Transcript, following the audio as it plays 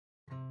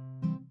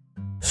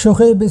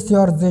شوخی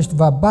بسیار زشت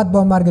و بد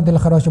با مرگ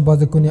دلخراش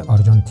بازیکن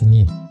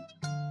آرژانتینی.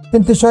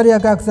 انتشار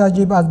یک عکس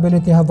عجیب از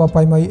بلیط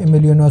هواپیمای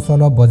امیلیانو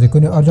سالا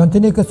بازیکن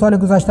آرژانتینی که سال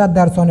گذشته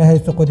در سانحه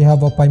سقوط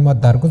هواپیما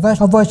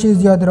درگذشت حواشی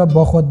زیادی را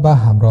با خود به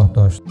همراه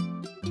داشت.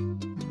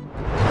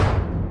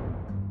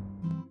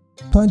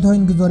 تا انتهای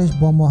این گزارش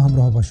با ما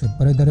همراه باشید.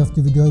 برای دریافت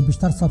ویدیوهای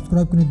بیشتر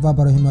سابسکرایب کنید و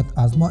برای حمایت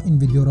از ما این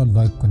ویدیو را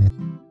لایک کنید.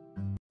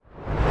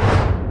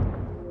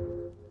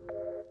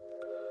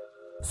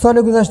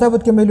 سال گذشته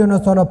بود که میلیونو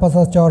سالا پس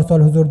از 4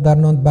 سال حضور در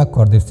نانت به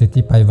کاردیف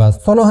سیتی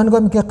پیوست. سالا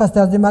هنگامی که قصد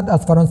عزیمت از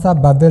فرانسه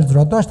به ولز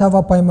را داشت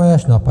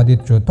هواپیمایش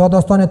ناپدید شد تا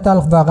داستان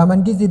تلخ و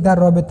غم‌انگیزی در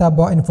رابطه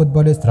با این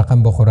فوتبالیست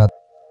رقم بخورد.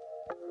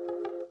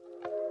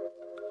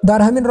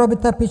 در همین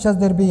رابطه پیش از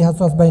دربی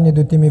حساس بین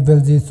دو تیم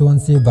ولزی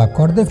سوانسی و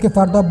کاردیف که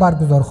فردا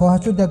برگزار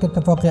خواهد شد یک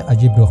اتفاق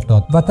عجیب رخ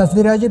داد و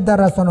تصویر عجیب در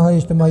رسانه‌های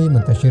اجتماعی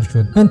منتشر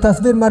شد. این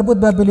تصویر مربوط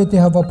به بلیط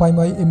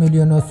هواپیمای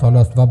امیلیانو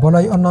سالاست و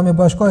بالای آن نام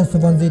باشگاه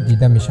سوانسی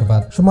دیده می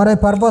شود. شماره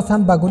پرواز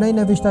هم به گونه‌ای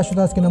نوشته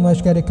شده است که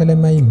نمایشگر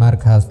کلمه مرگ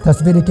است.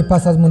 تصویری که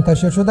پس از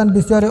منتشر شدن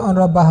بسیاری آن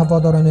را به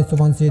هواداران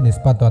سوانسی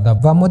نسبت داده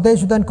و مدعی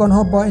شدند که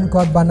آنها با این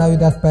کار به نوعی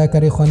دست به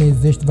یک خانه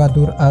زشت و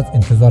دور از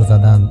انتظار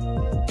زدند.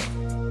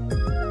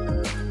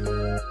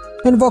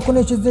 این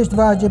واکنش زشت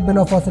و عجیب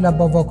بلافاصله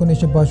با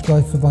واکنش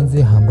باشگاه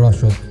سوانسی همراه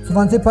شد.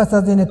 سوانسی پس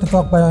از این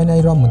اتفاق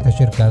بیانیه‌ای را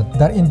منتشر کرد.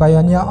 در این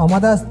بیانیه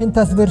آمده است این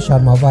تصویر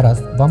شرم‌آور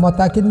است و ما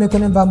تاکید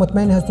می‌کنیم و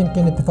مطمئن هستیم که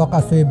این اتفاق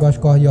از سوی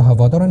باشگاه یا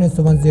هواداران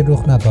سوانسی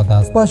رخ نداده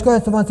است. باشگاه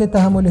سوانسی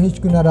تحمل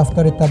هیچ گونه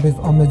رفتار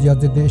تبعیض‌آمیز یا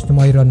ضد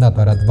اجتماعی را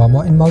ندارد و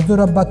ما این موضوع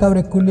را به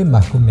طور کلی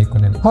محکوم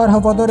می‌کنیم. هر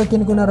هواداری که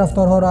این گونه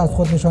رفتارها را از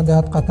خود نشان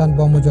دهد قطعاً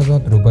با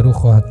مجازات روبرو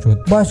خواهد شد.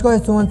 باشگاه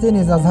سوانسی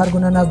نیز از هر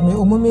گونه نظم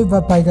عمومی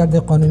و پایگرد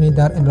قانونی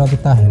در این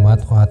رابطه حمایت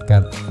خواهد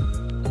کرد.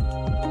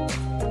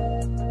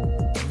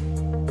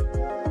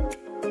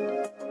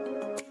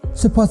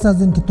 سپاس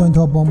از اینکه تا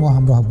اینجا با ما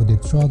همراه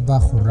بودید. شاد و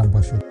خرم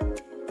باشید.